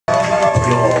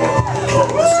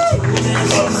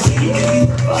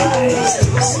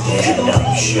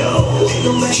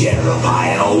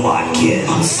Jeremiah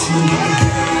Watkins.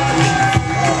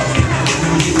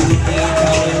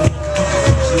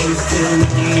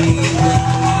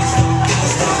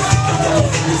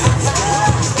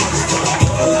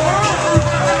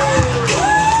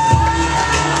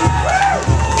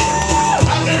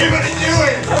 How's everybody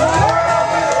doing?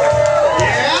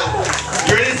 Yeah?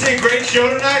 You ready to see a great show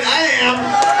tonight? I am.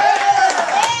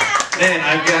 Man,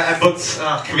 I booked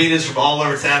comedians from all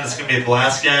over town. It's going to be a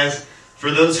blast, guys. For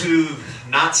those who've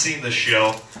not seen the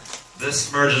show,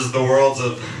 this merges the worlds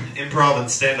of improv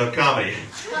and stand-up comedy.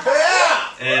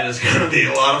 And it's going to be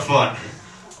a lot of fun.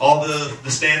 All the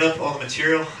stand-up, all the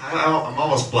material, I'm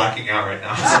almost blacking out right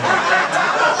now.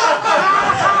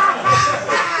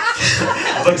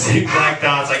 It looks like black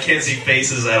dots. I can't see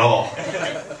faces at all.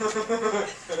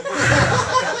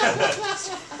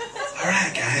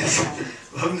 Alright, guys.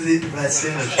 Welcome to the Improvised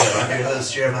Stand-Up Show. I'm your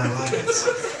host, Jeremiah Watkins.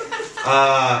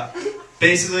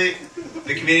 Basically,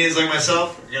 the comedians like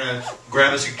myself are going to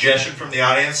grab a suggestion from the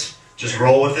audience, just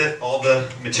roll with it. All the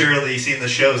material that you see in the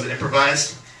show is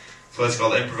improvised. That's why it's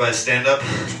called Improvised Stand-Up.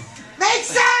 Makes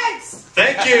sense!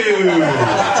 Thank you!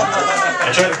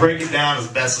 I try to break it down as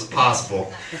best as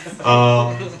possible.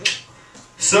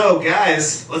 So,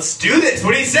 guys, let's do this.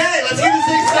 What do you say? Let's get this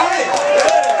thing started!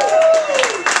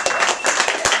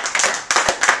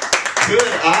 Could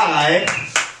I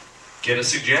get a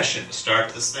suggestion to start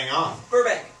this thing off?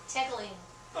 Burbank. Tickling.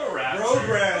 A rat. Road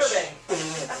rash. Burbank.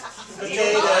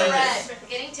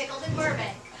 Getting tickled in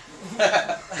Burbank.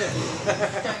 I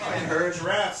heard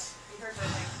rats. You heard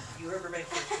Burbank. You heard Burbank.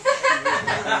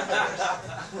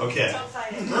 Okay.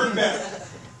 Burbank.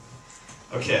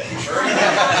 Okay.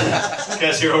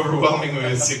 Guys, you're overwhelming me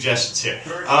with suggestions here.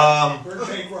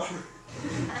 Burbank Robert.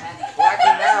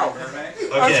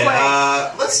 Okay,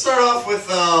 let's start off with,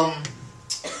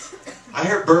 I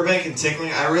heard Burbank and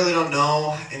tickling. I really don't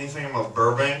know anything about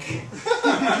Burbank.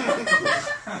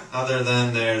 Other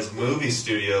than there's movie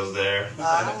studios there.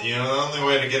 And, you know, the only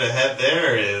way to get ahead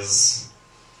there is...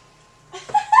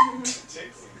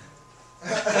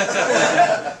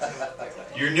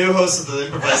 Your new host of the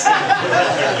Improvised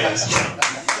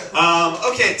Stand-Up.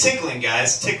 Okay, tickling,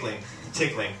 guys. Tickling.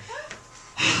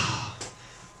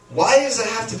 Why does it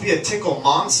have to be a tickle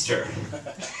monster?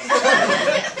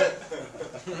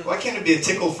 Why can't it be a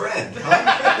tickle friend? Huh?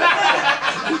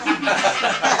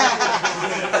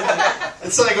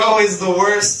 It's like always the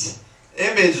worst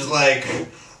image, like,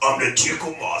 I'm the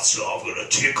tickle monster, I'm gonna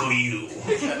tickle you.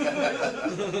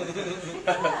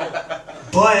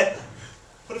 But,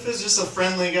 what if it's just a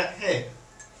friendly guy? Hey,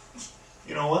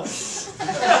 you know what?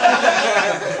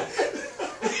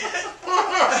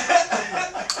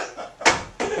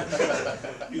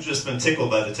 You've just been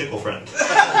tickled by the tickle friend.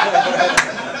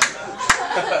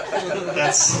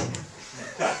 That's...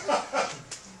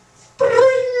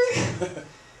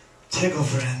 Tickle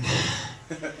friend.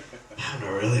 I'm having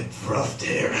a really rough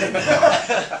day right now.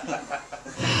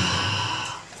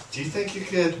 Do you think you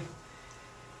could...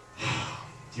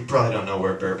 You probably don't know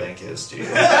where Burbank is, do you?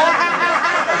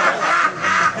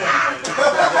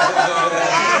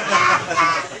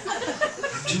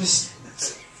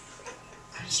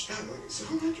 I'm struggling so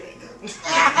much right now.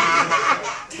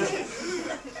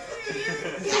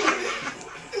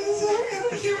 Some kind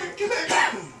of human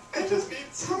connection. I just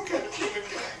need some kind of human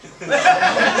connection.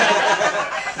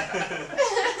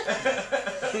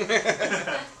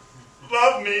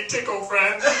 Love me, tickle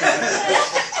friend.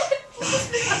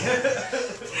 Love me.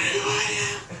 Where do I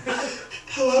am?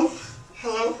 Hello?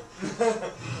 Hello?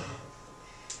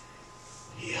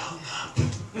 He hung up.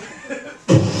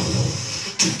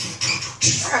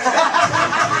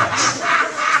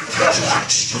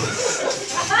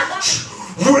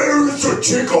 Where is the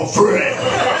tickle friend?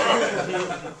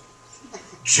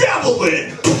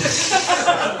 Javelin!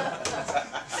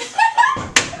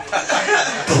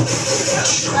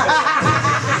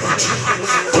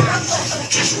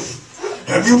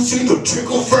 Have you seen the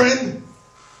tickle friend?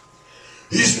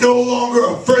 He's no longer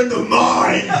a friend of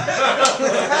mine!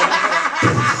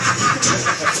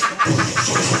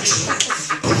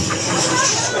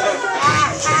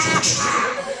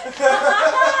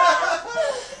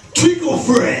 Tickle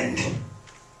friend!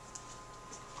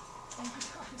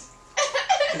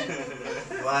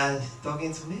 Why,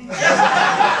 talking to me?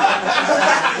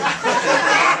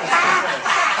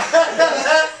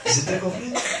 Is it tickle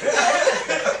friend?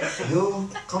 You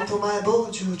come to my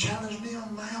abode, you challenge me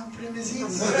on my own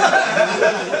premises.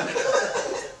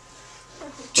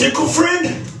 Tickle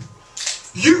friend,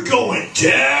 you're going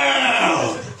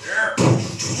down.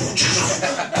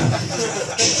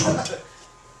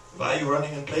 Why are you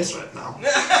running in place right now?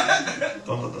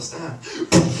 Don't understand.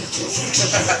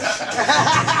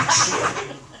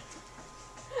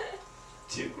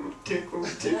 Tickle, tickle,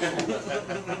 tickle.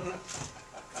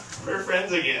 We're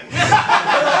friends again. Alright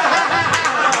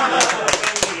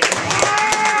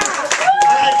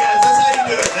guys, that's how you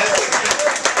do it.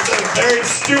 That's a very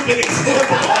stupid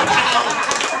example of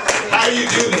how you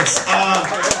do this.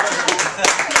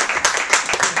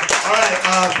 Alright,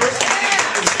 first